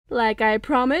Like I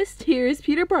promised, here's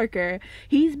Peter Parker.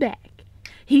 He's back.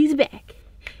 He's back.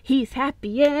 He's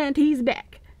happy and he's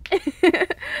back.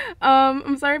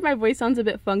 I'm sorry if my voice sounds a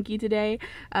bit funky today.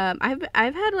 I've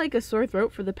had like a sore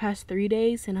throat for the past 3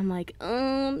 days, and I'm like,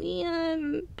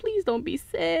 Ian, please don't be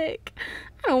sick.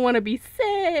 I don't want to be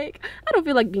sick. I don't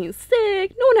feel like being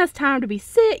sick. No one has time to be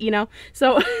sick, you know.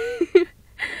 So,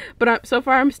 but so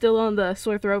far I'm still on the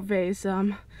sore throat phase.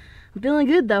 I'm feeling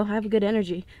good though. I have good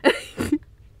energy.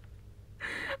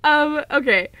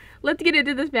 Okay, let's get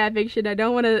into this fanfiction. I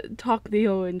don't want to talk the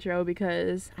whole intro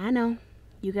because I know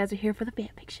you guys are here for the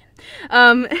fanfiction.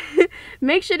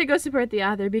 Make sure to go support the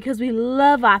author because we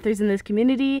love authors in this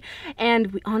community,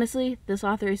 and honestly, this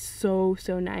author is so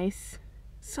nice.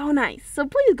 So nice. So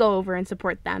please go over and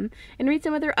support them and read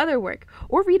some of their other work,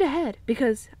 or read ahead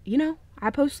because, you know, I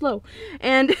post slow.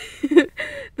 And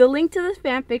the link to this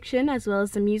fanfiction, as well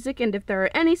as the music, and if there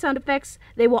are any sound effects,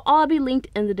 they will all be linked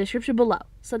in the description below.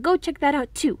 So go check that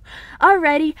out too.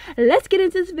 Alrighty, let's get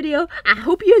into this video. I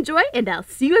hope you enjoy, and I'll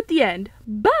see you at the end.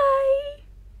 Bye!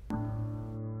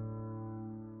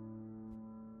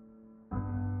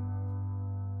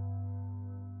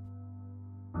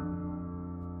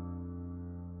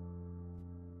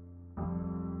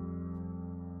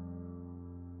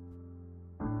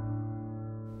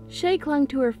 Shay clung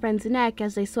to her friend's neck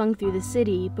as they swung through the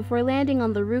city before landing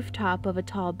on the rooftop of a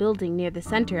tall building near the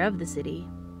center of the city.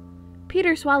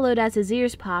 Peter swallowed as his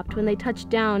ears popped when they touched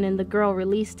down and the girl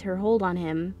released her hold on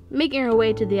him, making her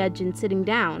way to the edge and sitting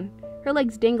down, her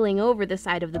legs dangling over the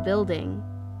side of the building.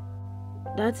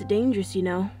 "That's dangerous, you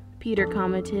know," Peter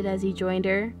commented as he joined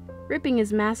her, ripping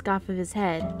his mask off of his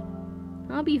head.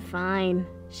 "I'll be fine,"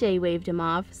 Shay waved him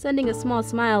off, sending a small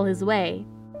smile his way.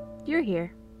 "You're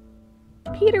here."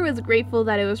 Peter was grateful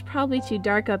that it was probably too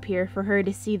dark up here for her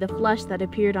to see the flush that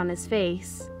appeared on his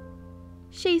face.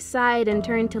 Shay sighed and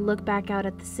turned to look back out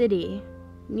at the city.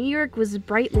 New York was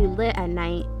brightly lit at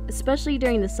night, especially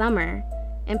during the summer,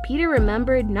 and Peter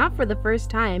remembered, not for the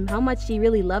first time, how much he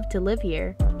really loved to live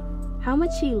here. How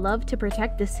much he loved to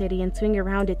protect the city and swing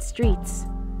around its streets.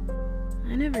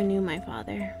 "I never knew my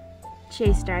father,"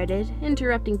 Shay started,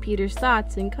 interrupting Peter's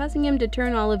thoughts and causing him to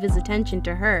turn all of his attention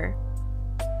to her.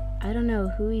 "I don't know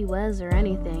who he was or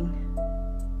anything.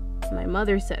 My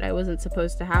mother said I wasn't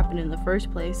supposed to happen in the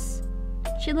first place."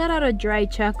 She let out a dry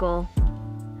chuckle.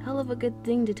 Hell of a good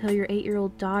thing to tell your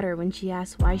 8-year-old daughter when she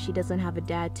asks why she doesn't have a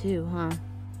dad too, huh?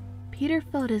 Peter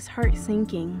felt his heart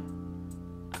sinking.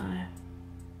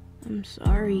 I'm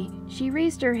sorry." She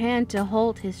raised her hand to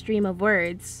halt his stream of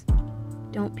words.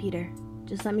 "Don't, Peter.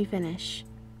 Just let me finish."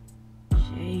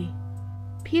 "Shay."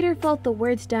 Peter felt the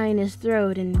words die in his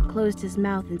throat and closed his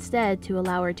mouth instead to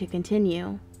allow her to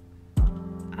continue.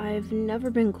 "I've never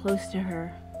been close to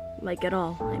her. Like at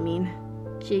all, I mean,"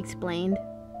 she explained.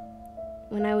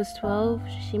 "When I was 12,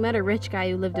 she met a rich guy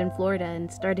who lived in Florida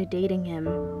and started dating him.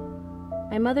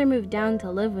 My mother moved down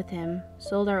to live with him,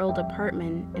 sold our old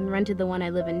apartment, and rented the one I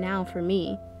live in now for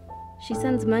me. She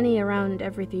sends money around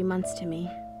every 3 months to me."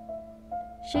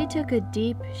 Shay took a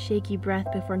deep, shaky breath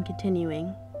before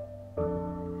continuing.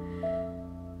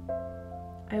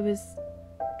 "I was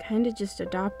kinda just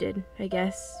adopted, I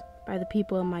guess, by the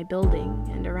people in my building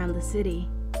and around the city.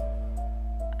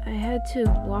 I had to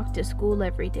walk to school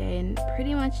every day and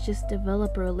pretty much just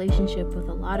develop a relationship with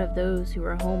a lot of those who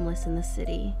were homeless in the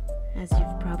city, as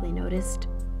you've probably noticed."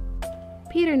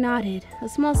 Peter nodded, a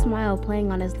small smile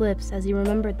playing on his lips as he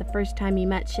remembered the first time he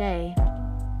met Shay.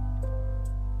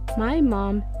 "My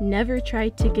mom never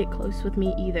tried to get close with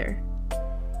me either.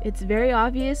 It's very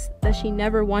obvious that she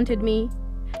never wanted me,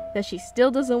 that she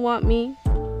still doesn't want me.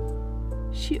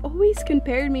 She always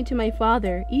compared me to my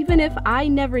father, even if I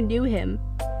never knew him.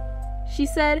 She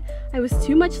said I was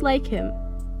too much like him.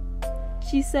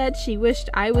 She said she wished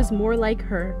I was more like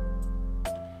her.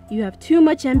 You have too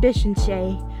much ambition,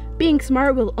 Shay. Being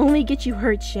smart will only get you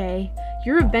hurt, Shay.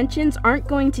 Your inventions aren't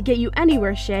going to get you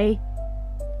anywhere, Shay.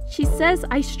 She says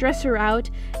I stress her out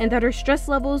and that her stress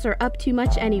levels are up too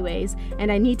much anyways, and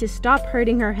I need to stop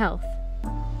hurting her health."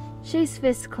 Shay's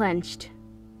fist clenched.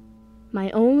 "My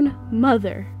own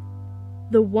mother.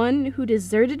 The one who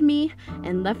deserted me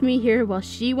and left me here while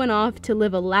she went off to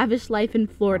live a lavish life in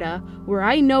Florida, where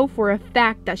I know for a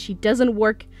fact that she doesn't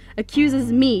work,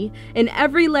 accuses me, in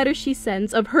every letter she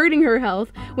sends, of hurting her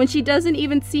health when she doesn't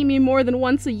even see me more than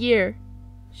once a year."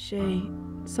 "Shay,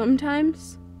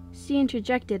 sometimes," she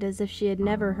interjected as if she had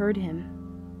never heard him.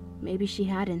 Maybe she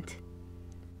hadn't.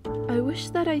 "I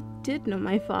wish that I did know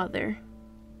my father.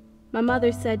 My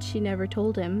mother said she never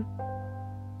told him.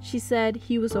 She said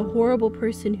he was a horrible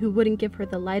person who wouldn't give her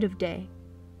the light of day.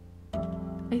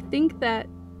 I think that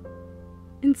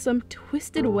in some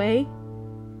twisted way,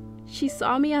 she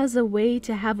saw me as a way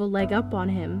to have a leg up on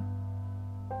him.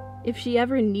 If she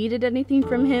ever needed anything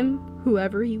from him,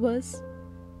 whoever he was,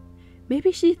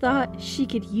 maybe she thought she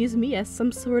could use me as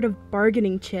some sort of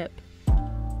bargaining chip.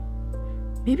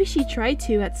 Maybe she tried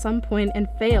to at some point and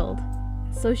failed,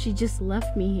 so she just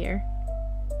left me here.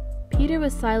 Peter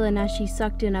was silent as she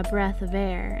sucked in a breath of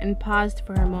air and paused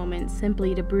for a moment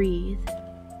simply to breathe.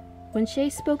 When Shay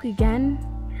spoke again,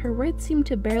 her words seemed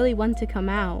to barely want to come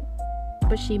out,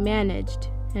 but she managed,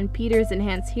 and Peter's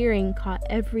enhanced hearing caught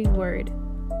every word.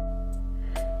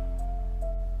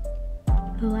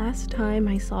 The last time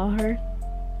I saw her,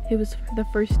 it was for the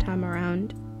first time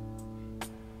around.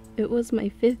 It was my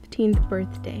 15th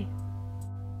birthday.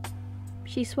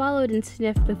 She swallowed and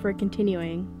sniffed before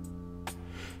continuing.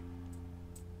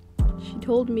 She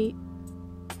told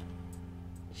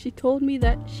me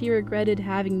that she regretted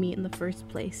having me in the first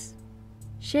place.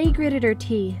 Shay gritted her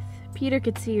teeth. Peter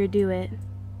could see her do it.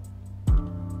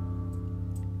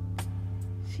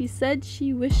 She said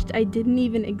she wished I didn't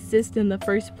even exist in the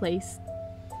first place,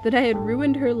 that I had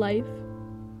ruined her life,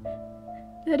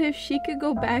 that if she could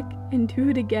go back and do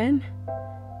it again,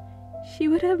 she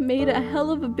would have made a hell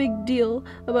of a big deal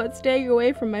about staying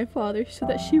away from my father so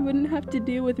that she wouldn't have to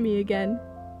deal with me again.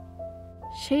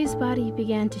 Shay's body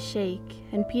began to shake,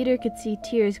 and Peter could see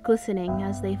tears glistening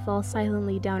as they fell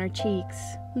silently down her cheeks,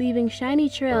 leaving shiny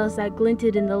trails that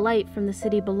glinted in the light from the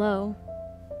city below.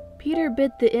 Peter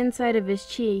bit the inside of his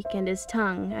cheek and his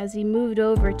tongue as he moved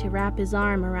over to wrap his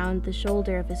arm around the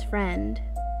shoulder of his friend.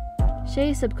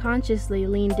 Shay subconsciously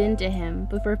leaned into him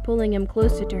before pulling him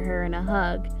closer to her in a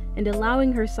hug and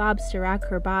allowing her sobs to rack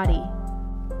her body.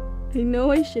 "I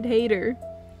know I should hate her,"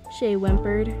 Shay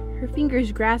whimpered, her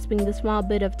fingers grasping the small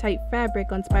bit of tight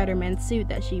fabric on Spider-Man's suit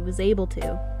that she was able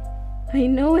to. "I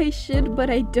know I should, but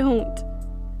I don't.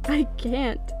 I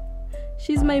can't.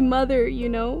 She's my mother, you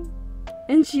know?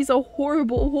 And she's a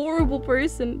horrible, horrible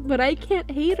person, but I can't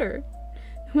hate her,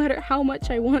 no matter how much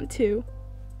I want to."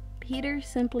 Peter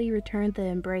simply returned the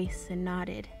embrace and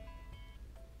nodded.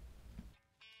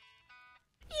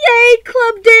 "Yay,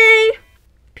 Club Day!"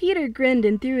 Peter grinned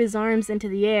and threw his arms into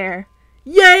the air.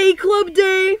 "Yay, Club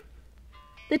Day!"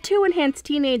 The two enhanced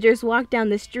teenagers walked down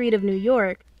the street of New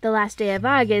York, the last day of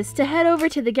August, to head over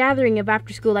to the gathering of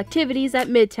after-school activities at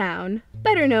Midtown,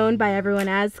 better known by everyone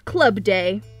as Club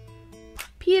Day.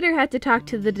 Peter had to talk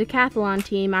to the decathlon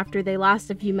team after they lost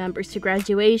a few members to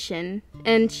graduation,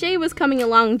 and Shay was coming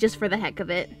along just for the heck of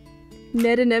it.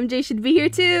 "Ned and MJ should be here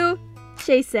too,"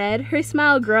 Shay said, her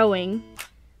smile growing.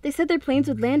 "They said their planes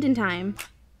would land in time."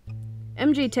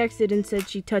 "MJ texted and said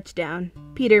she touched down,"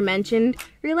 Peter mentioned,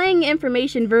 relaying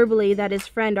information verbally that his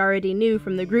friend already knew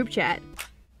from the group chat.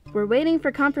 "We're waiting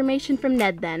for confirmation from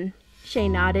Ned then," Shay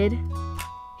nodded.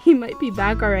 "He might be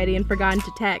back already and forgotten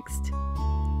to text."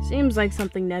 "Seems like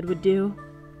something Ned would do."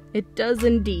 "It does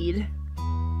indeed."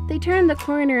 They turned the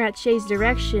corner at Shay's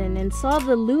direction and saw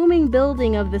the looming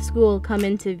building of the school come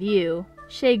into view.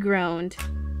 Shay groaned.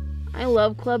 "I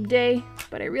love Club Day,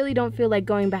 but I really don't feel like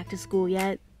going back to school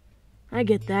yet." "I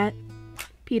get that,"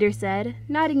 Peter said,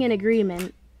 nodding in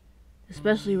agreement.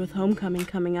 "Especially with homecoming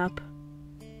coming up."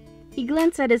 He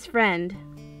glanced at his friend.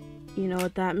 "You know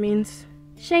what that means?"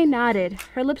 Shay nodded,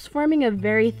 her lips forming a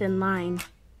very thin line.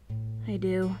 "I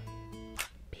do."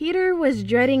 Peter was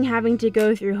dreading having to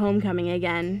go through homecoming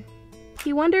again.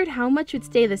 He wondered how much would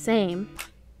stay the same.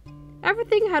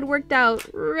 Everything had worked out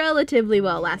relatively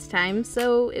well last time,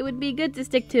 so it would be good to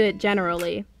stick to it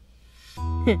generally.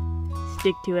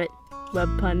 Stick to it. Web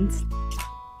puns.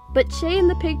 But Shay in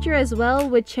the picture as well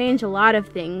would change a lot of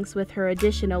things with her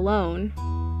addition alone.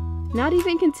 Not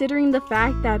even considering the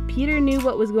fact that Peter knew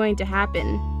what was going to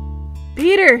happen.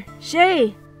 "Peter!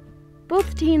 Shay!"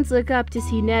 Both teens look up to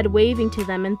see Ned waving to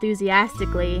them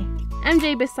enthusiastically,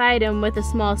 MJ beside him with a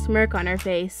small smirk on her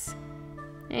face.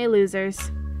 "Hey,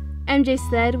 losers," MJ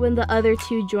said when the other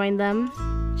two joined them.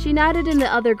 She nodded in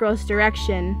the other girl's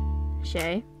direction.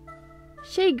 "Shay?"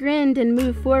 Shay grinned and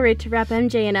moved forward to wrap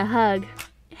MJ in a hug.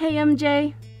 "Hey,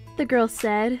 MJ," the girl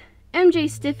said. MJ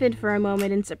stiffened for a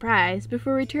moment in surprise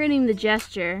before returning the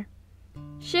gesture.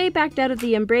 Shay backed out of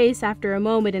the embrace after a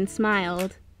moment and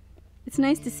smiled. "It's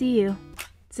nice to see you."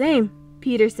 "Same,"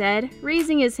 Peter said,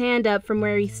 raising his hand up from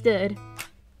where he stood.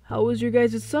 "How was your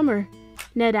guys' summer?"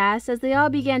 Ned asked as they all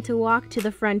began to walk to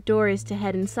the front doors to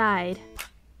head inside.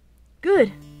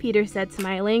 "Good," Peter said,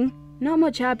 smiling. "Not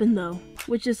much happened though,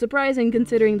 which is surprising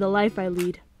considering the life I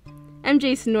lead."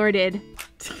 MJ snorted.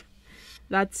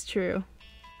 "That's true.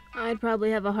 I'd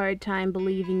probably have a hard time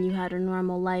believing you had a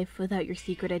normal life without your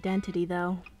secret identity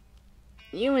though."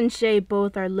 You and Shay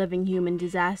both are living human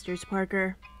disasters,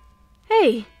 Parker.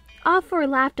 Hey! All four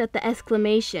laughed at the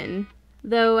exclamation,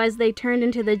 though as they turned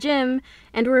into the gym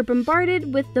and were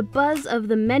bombarded with the buzz of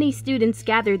the many students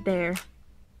gathered there.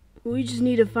 We just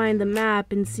need to find the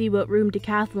map and see what room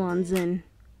Decathlon's in,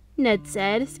 Ned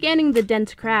said, scanning the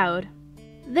dense crowd.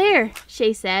 There,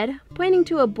 Shay said, pointing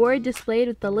to a board displayed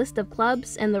with the list of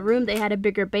clubs and the room they had a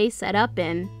bigger base set up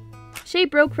in. Shay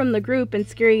broke from the group and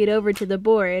scurried over to the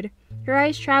board, her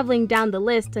eyes traveling down the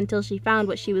list until she found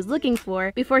what she was looking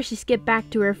for before she skipped back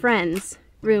to her friends.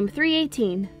 Room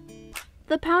 318.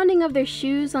 The pounding of their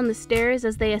shoes on the stairs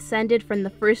as they ascended from the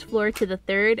first floor to the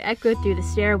third echoed through the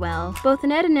stairwell. Both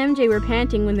Ned and MJ were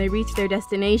panting when they reached their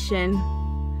destination.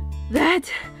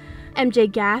 That...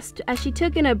 MJ gasped as she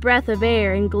took in a breath of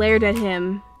air and glared at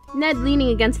him, Ned leaning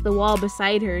against the wall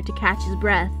beside her to catch his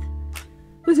breath.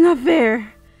 Was not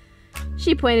fair.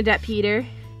 She pointed at Peter.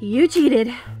 You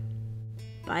cheated.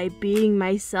 By being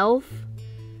myself?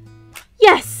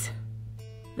 Yes!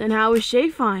 Then how is Shay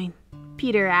fine?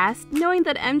 Peter asked, knowing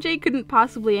that MJ couldn't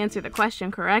possibly answer the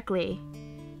question correctly.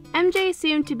 MJ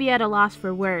seemed to be at a loss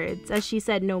for words, as she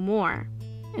said no more,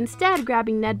 instead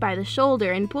grabbing Ned by the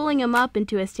shoulder and pulling him up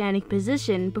into a standing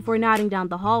position before nodding down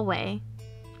the hallway.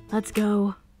 Let's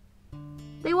go.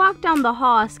 They walked down the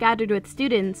hall scattered with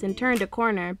students and turned a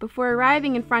corner before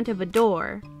arriving in front of a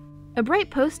door. A bright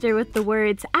poster with the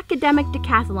words Academic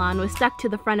Decathlon was stuck to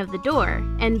the front of the door,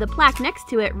 and the plaque next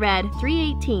to it read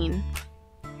 318.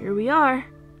 Here we are,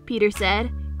 Peter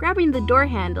said, grabbing the door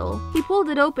handle. He pulled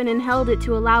it open and held it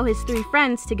to allow his three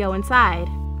friends to go inside.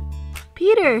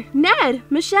 Peter! Ned!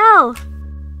 Michelle!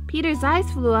 Peter's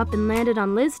eyes flew up and landed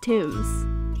on Liz Toombs.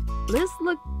 Liz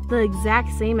looked the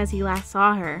exact same as he last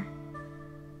saw her.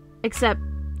 Except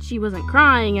she wasn't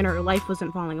crying and her life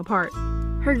wasn't falling apart.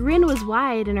 Her grin was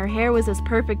wide and her hair was as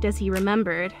perfect as he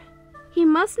remembered. He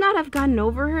must not have gotten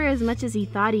over her as much as he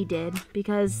thought he did,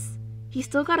 because he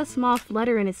still got a small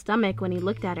flutter in his stomach when he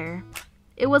looked at her.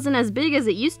 It wasn't as big as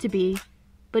it used to be,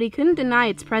 but he couldn't deny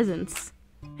its presence.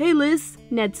 Hey Liz,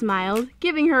 Ned smiled,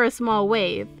 giving her a small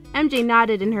wave. MJ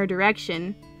nodded in her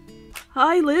direction.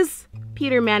 Hi Liz,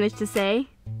 Peter managed to say.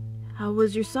 How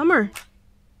was your summer?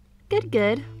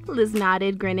 Good, Liz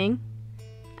nodded, grinning.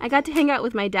 I got to hang out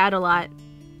with my dad a lot.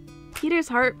 Peter's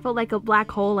heart felt like a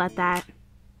black hole at that.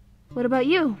 What about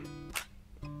you?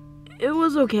 It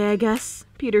was okay, I guess,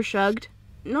 Peter shrugged.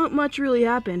 Not much really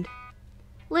happened.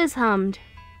 Liz hummed.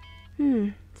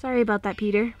 Sorry about that,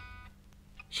 Peter.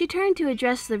 She turned to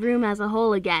address the room as a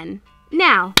whole again.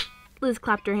 Now! Liz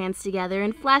clapped her hands together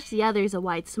and flashed the others a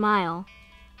wide smile.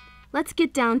 Let's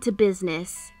get down to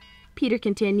business, Peter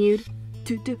continued.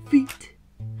 To defeat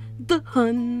the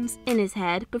Huns in his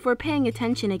head before paying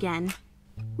attention again.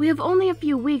 We have only a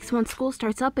few weeks once school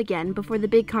starts up again before the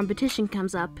big competition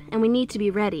comes up, and we need to be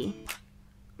ready.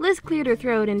 Liz cleared her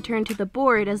throat and turned to the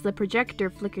board as the projector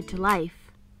flickered to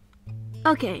life.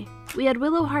 Okay, we had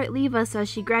Willowheart leave us as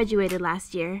she graduated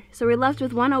last year, so we're left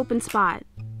with one open spot.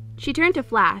 She turned to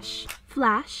Flash.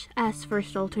 Flash, as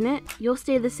first alternate, you'll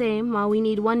stay the same while we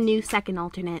need one new second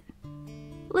alternate.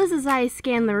 Liz's eyes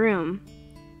scanned the room.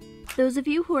 Those of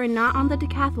you who are not on the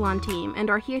decathlon team and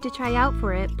are here to try out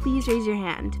for it, please raise your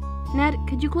hand. Ned,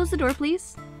 could you close the door,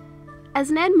 please? As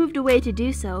Ned moved away to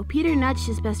do so, Peter nudged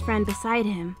his best friend beside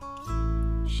him.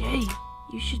 Shay,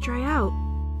 you should try out.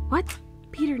 What?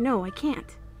 Peter, no, I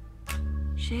can't.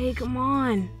 Shay, come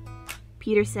on,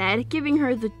 Peter said, giving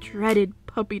her the dreaded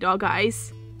puppy dog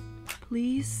eyes.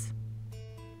 Please?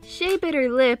 Shay bit her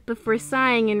lip before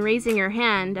sighing and raising her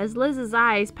hand as Liz's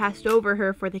eyes passed over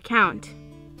her for the count.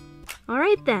 All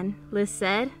right then, Liz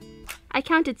said. I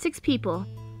counted 6 people.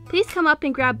 Please come up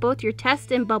and grab both your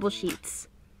test and bubble sheets.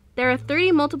 There are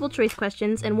 30 multiple choice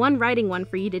questions and 1 writing one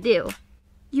for you to do.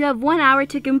 You have 1 hour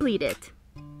to complete it.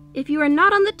 If you are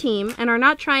not on the team and are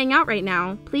not trying out right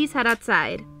now, please head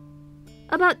outside.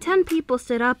 About 10 people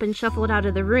stood up and shuffled out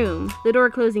of the room, the door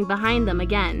closing behind them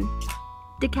again.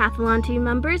 Decathlon team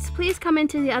members, please come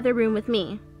into the other room with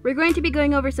me. We're going to be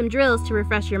going over some drills to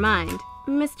refresh your mind.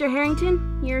 Mr.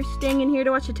 Harrington, you're staying in here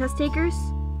to watch the test takers?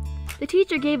 The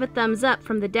teacher gave a thumbs up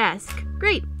from the desk.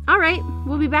 Great, alright,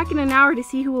 we'll be back in an hour to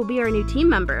see who will be our new team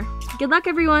member. Good luck,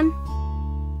 everyone!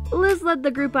 Liz led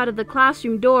the group out of the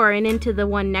classroom door and into the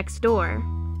one next door.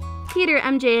 Peter,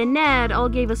 MJ, and Ned all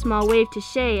gave a small wave to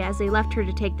Shay as they left her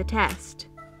to take the test.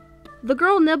 The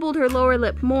girl nibbled her lower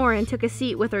lip more and took a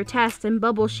seat with her test and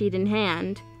bubble sheet in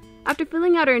hand. After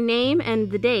filling out her name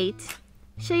and the date,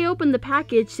 Shay opened the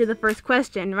package to the first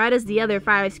question, right as the other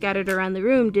 5 scattered around the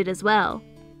room did as well.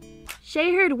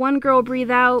 Shay heard one girl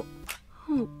breathe out,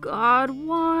 "Oh God,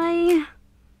 why?"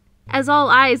 as all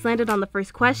eyes landed on the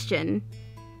first question.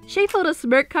 Shay felt a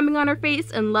smirk coming on her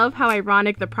face and loved how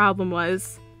ironic the problem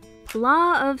was.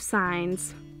 Law of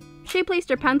signs. Shay placed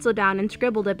her pencil down and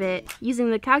scribbled a bit,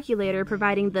 using the calculator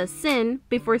providing the sin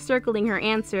before circling her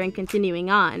answer and continuing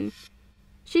on.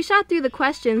 She shot through the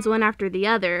questions one after the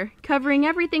other, covering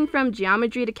everything from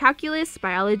geometry to calculus,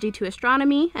 biology to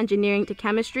astronomy, engineering to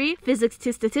chemistry, physics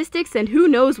to statistics, and who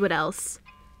knows what else.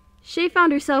 Shay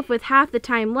found herself with half the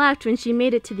time left when she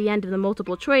made it to the end of the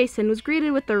multiple choice and was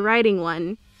greeted with the writing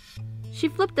one. She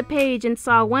flipped the page and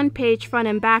saw one page front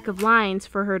and back of lines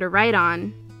for her to write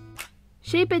on.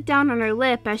 Shay bit down on her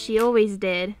lip as she always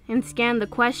did and scanned the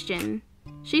question.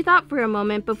 She thought for a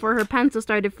moment before her pencil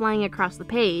started flying across the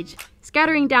page,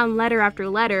 scattering down letter after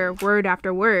letter, word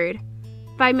after word.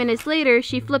 5 minutes later,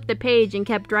 she flipped the page and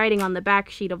kept writing on the back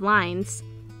sheet of lines.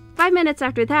 5 minutes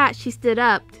after that, she stood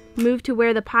up, moved to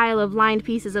where the pile of lined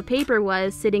pieces of paper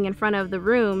was sitting in front of the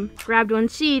room, grabbed one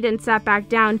sheet and sat back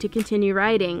down to continue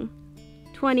writing.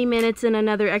 20 minutes and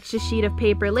another extra sheet of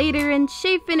paper later, and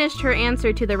Shay finished her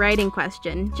answer to the writing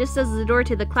question, just as the door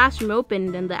to the classroom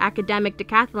opened and the academic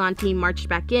decathlon team marched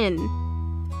back in.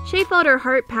 Shay felt her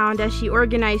heart pound as she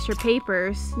organized her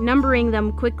papers, numbering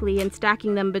them quickly and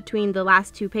stacking them between the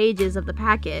last 2 pages of the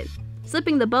packet,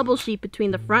 slipping the bubble sheet between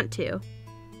the front 2.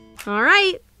 "All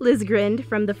right," Liz grinned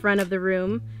from the front of the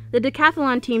room, the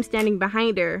decathlon team standing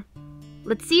behind her.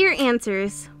 "Let's see your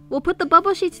answers. We'll put the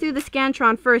bubble sheets through the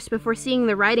Scantron first before seeing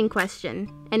the writing question.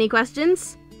 Any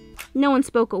questions?" No one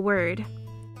spoke a word.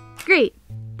 "Great.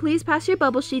 Please pass your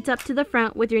bubble sheets up to the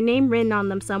front with your name written on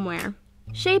them somewhere."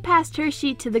 Shay passed her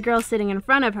sheet to the girl sitting in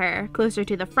front of her, closer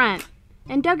to the front,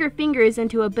 and dug her fingers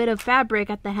into a bit of fabric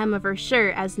at the hem of her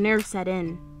shirt as nerves set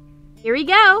in. "Here we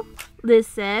go," Liz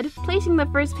said, placing the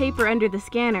first paper under the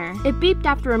scanner. It beeped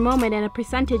after a moment and a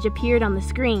percentage appeared on the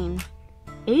screen.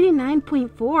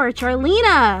 89.4,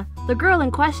 Charlena! The girl in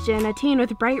question, a teen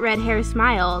with bright red hair,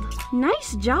 smiled.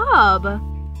 "Nice job!"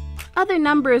 Other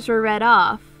numbers were read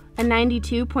off, a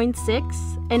 92.6,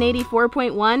 an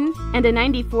 84.1, and a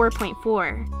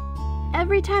 94.4.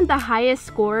 Every time the highest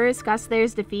scorers got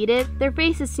theirs defeated, their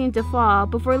faces seemed to fall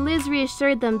before Liz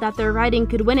reassured them that their writing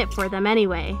could win it for them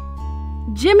anyway.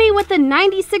 "Jimmy with a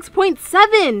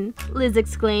 96.7! Liz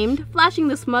exclaimed, flashing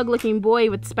the smug-looking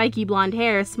boy with spiky blonde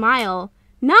hair a smile.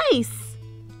 "Nice!"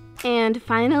 And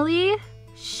finally,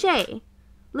 Shay.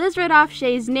 Liz read off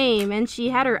Shay's name and she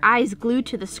had her eyes glued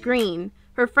to the screen,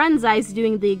 her friend's eyes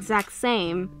doing the exact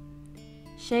same.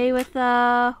 Shay with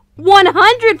a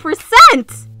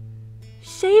 100%!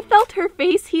 Shay felt her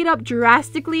face heat up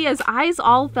drastically as eyes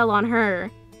all fell on her.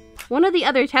 One of the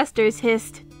other testers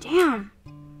hissed, "Damn."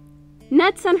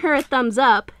 Ned sent her a thumbs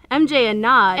up, MJ a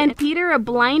nod, and Peter a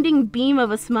blinding beam of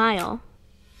a smile.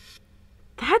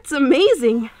 "That's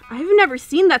amazing! I've never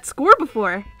seen that score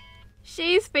before."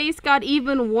 Shay's face got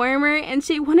even warmer and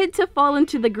she wanted to fall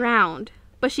into the ground,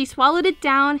 but she swallowed it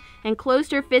down and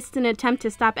closed her fists in an attempt to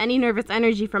stop any nervous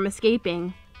energy from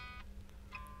escaping.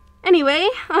 Anyway,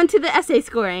 on to the essay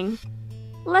scoring.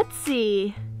 Let's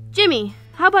see. Jimmy,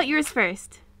 how about yours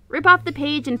first? Rip off the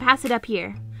page and pass it up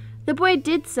here. The boy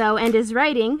did so, and his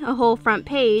writing, a whole front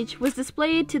page, was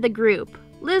displayed to the group.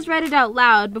 Liz read it out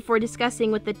loud before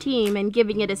discussing with the team and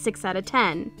giving it a 6 out of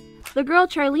 10. The girl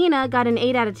Charlena got an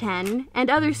 8 out of 10, and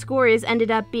other scores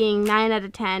ended up being 9 out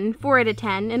of 10, 4 out of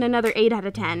 10, and another 8 out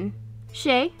of 10.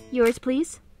 Shay, yours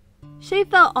please. Shay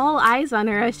felt all eyes on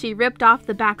her as she ripped off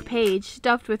the back page,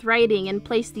 stuffed with writing, and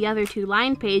placed the other 2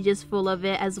 line pages full of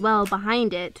it as well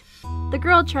behind it. The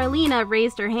girl Charlena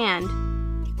raised her hand.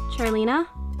 "Charlena?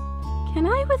 Can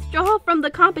I withdraw from the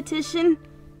competition?"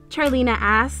 Charlena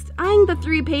asked, eyeing the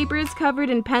 3 papers covered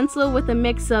in pencil with a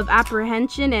mix of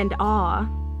apprehension and awe.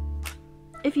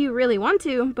 "If you really want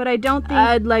to, but I don't think—"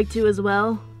 "I'd like to as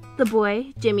well," the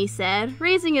boy, Jimmy said,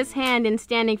 raising his hand and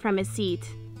standing from his seat.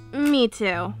 "Me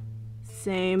too."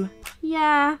 "Same."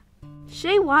 "Yeah."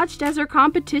 Shay watched as her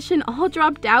competition all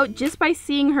dropped out just by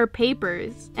seeing her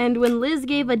papers, and when Liz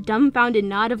gave a dumbfounded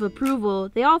nod of approval,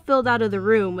 they all filled out of the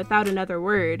room without another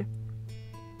word.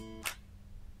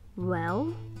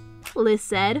 "Well," Liz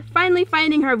said, finally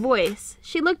finding her voice.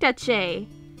 She looked at Shay.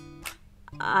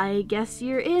 "I guess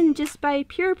you're in just by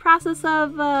pure process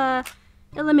of,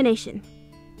 elimination."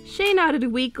 Shay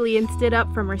nodded weakly and stood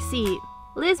up from her seat.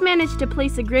 Liz managed to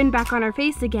place a grin back on her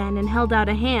face again and held out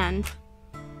a hand.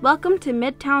 "Welcome to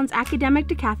Midtown's academic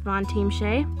decathlon team,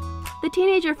 Shay." The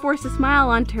teenager forced a smile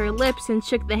onto her lips and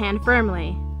shook the hand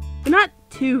firmly. But not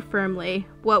too firmly,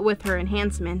 what with her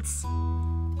enhancements.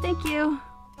 "Thank you."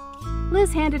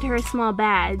 Liz handed her a small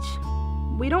badge.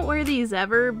 "We don't wear these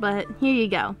ever, but here you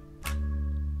go."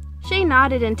 Shay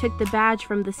nodded and took the badge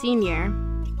from the senior.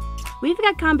 We've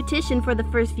got competition for the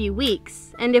first few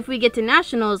weeks, and if we get to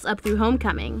nationals up through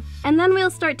homecoming. And then we'll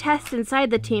start tests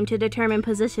inside the team to determine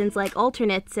positions like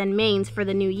alternates and mains for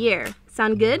the new year.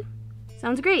 Sound good?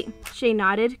 Sounds great, Shay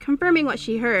nodded, confirming what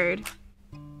she heard.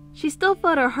 She still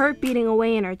felt her heart beating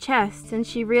away in her chest, and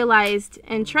she realized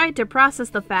and tried to process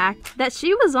the fact that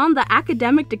she was on the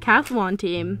academic decathlon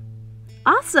team.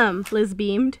 Awesome, Liz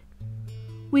beamed.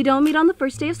 We don't meet on the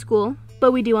first day of school,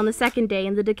 but we do on the second day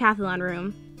in the decathlon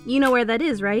room. You know where that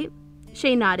is, right?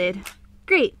 Shay nodded.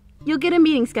 Great, you'll get a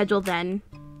meeting scheduled then.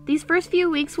 These first few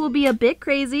weeks will be a bit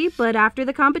crazy, but after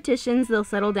the competitions, they'll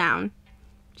settle down.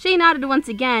 Shay nodded once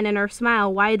again, and her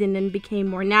smile widened and became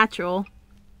more natural.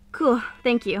 Cool,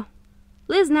 thank you.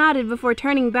 Liz nodded before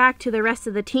turning back to the rest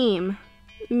of the team.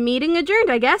 Meeting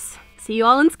adjourned, I guess. See you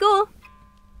all in school.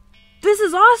 This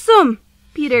is awesome!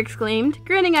 Peter exclaimed,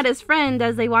 grinning at his friend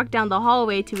as they walked down the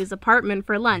hallway to his apartment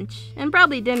for lunch, and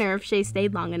probably dinner if Shay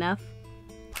stayed long enough.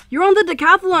 You're on the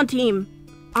decathlon team!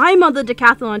 I'm on the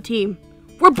decathlon team!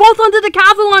 We're both on the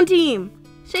decathlon team!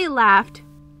 Shay laughed.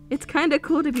 It's kinda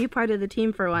cool to be part of the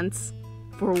team for once.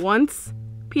 For once?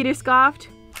 Peter scoffed.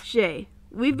 Shay,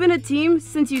 we've been a team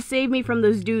since you saved me from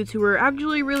those dudes who were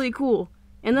actually really cool,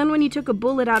 and then when you took a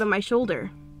bullet out of my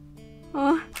shoulder.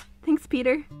 Oh, thanks,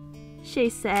 Peter. Shay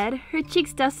said, her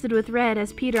cheeks dusted with red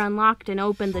as Peter unlocked and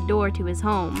opened the door to his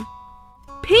home.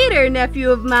 Peter,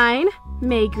 nephew of mine,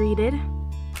 May greeted.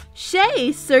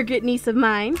 Shay, surrogate niece of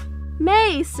mine.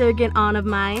 May, surrogate aunt of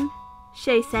mine,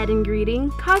 Shay said in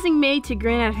greeting, causing May to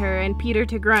grin at her and Peter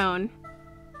to groan.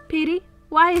 Petey,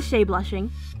 why is Shay blushing?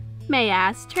 May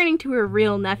asked, turning to her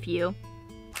real nephew.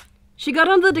 She got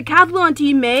on the decathlon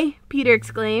team, May, Peter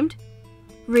exclaimed.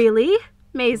 Really?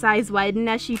 May's eyes widened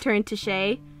as she turned to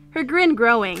Shay, her grin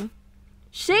growing.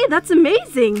 Shay, that's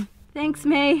amazing! Thanks,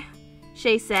 May,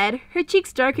 Shay said, her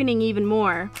cheeks darkening even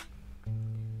more.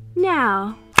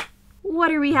 Now,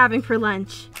 what are we having for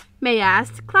lunch? May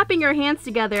asked, clapping her hands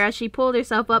together as she pulled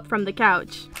herself up from the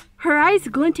couch, her eyes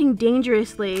glinting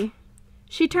dangerously.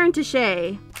 She turned to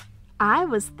Shay. I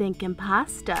was thinking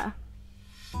pasta.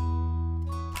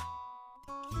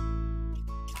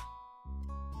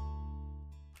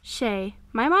 Shay,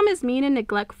 my mom is mean and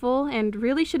neglectful and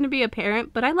really shouldn't be a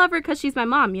parent, but I love her because she's my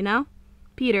mom, you know?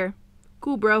 Peter.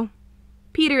 Cool, bro.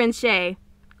 Peter and Shay.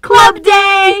 Club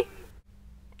day!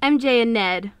 MJ and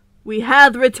Ned. We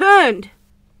have returned!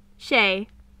 Shay.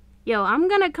 Yo, I'm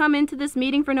gonna come into this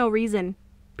meeting for no reason.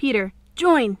 Peter.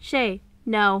 Join! Shay.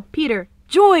 No. Peter.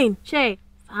 Join! Shay.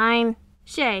 Fine.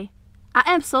 Shay. I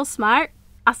am so smart.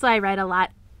 Also, I write a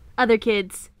lot. Other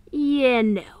kids. Yeah,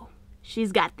 no.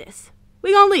 She's got this.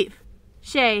 We gonna leave.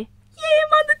 Shay. Yeah,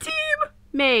 I'm on the team!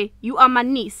 May. You are my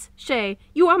niece. Shay.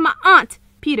 You are my aunt.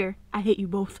 Peter. I hate you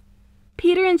both.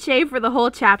 Peter and Shay for the whole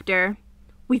chapter.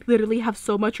 We literally have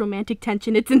so much romantic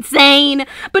tension, it's insane!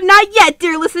 But not yet,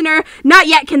 dear listener! Not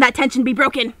yet can that tension be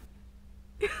broken!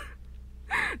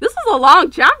 This is a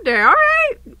long chapter,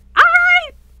 alright?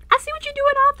 Alright! I see what you're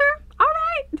doing, author!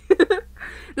 Alright!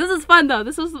 This is fun, though.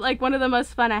 This was, like, one of the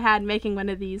most fun I had making one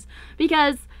of these.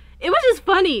 Because it was just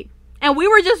funny. And we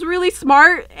were just really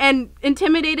smart and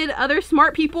intimidated other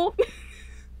smart people.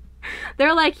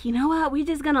 They're like, you know what? We're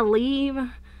just gonna leave.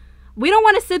 We don't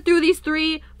want to sit through these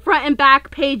 3 front and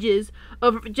back pages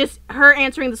of just her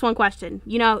answering this one question.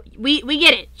 You know, we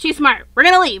get it. She's smart. We're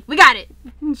gonna leave. We got it.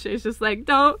 And she's just like,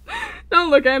 don't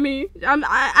look at me.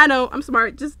 I know I'm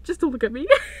smart. Just don't look at me.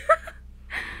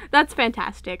 That's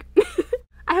fantastic.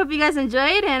 I hope you guys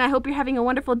enjoyed, and I hope you're having a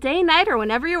wonderful day, night, or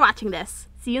whenever you're watching this.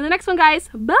 See you in the next one, guys.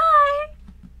 Bye!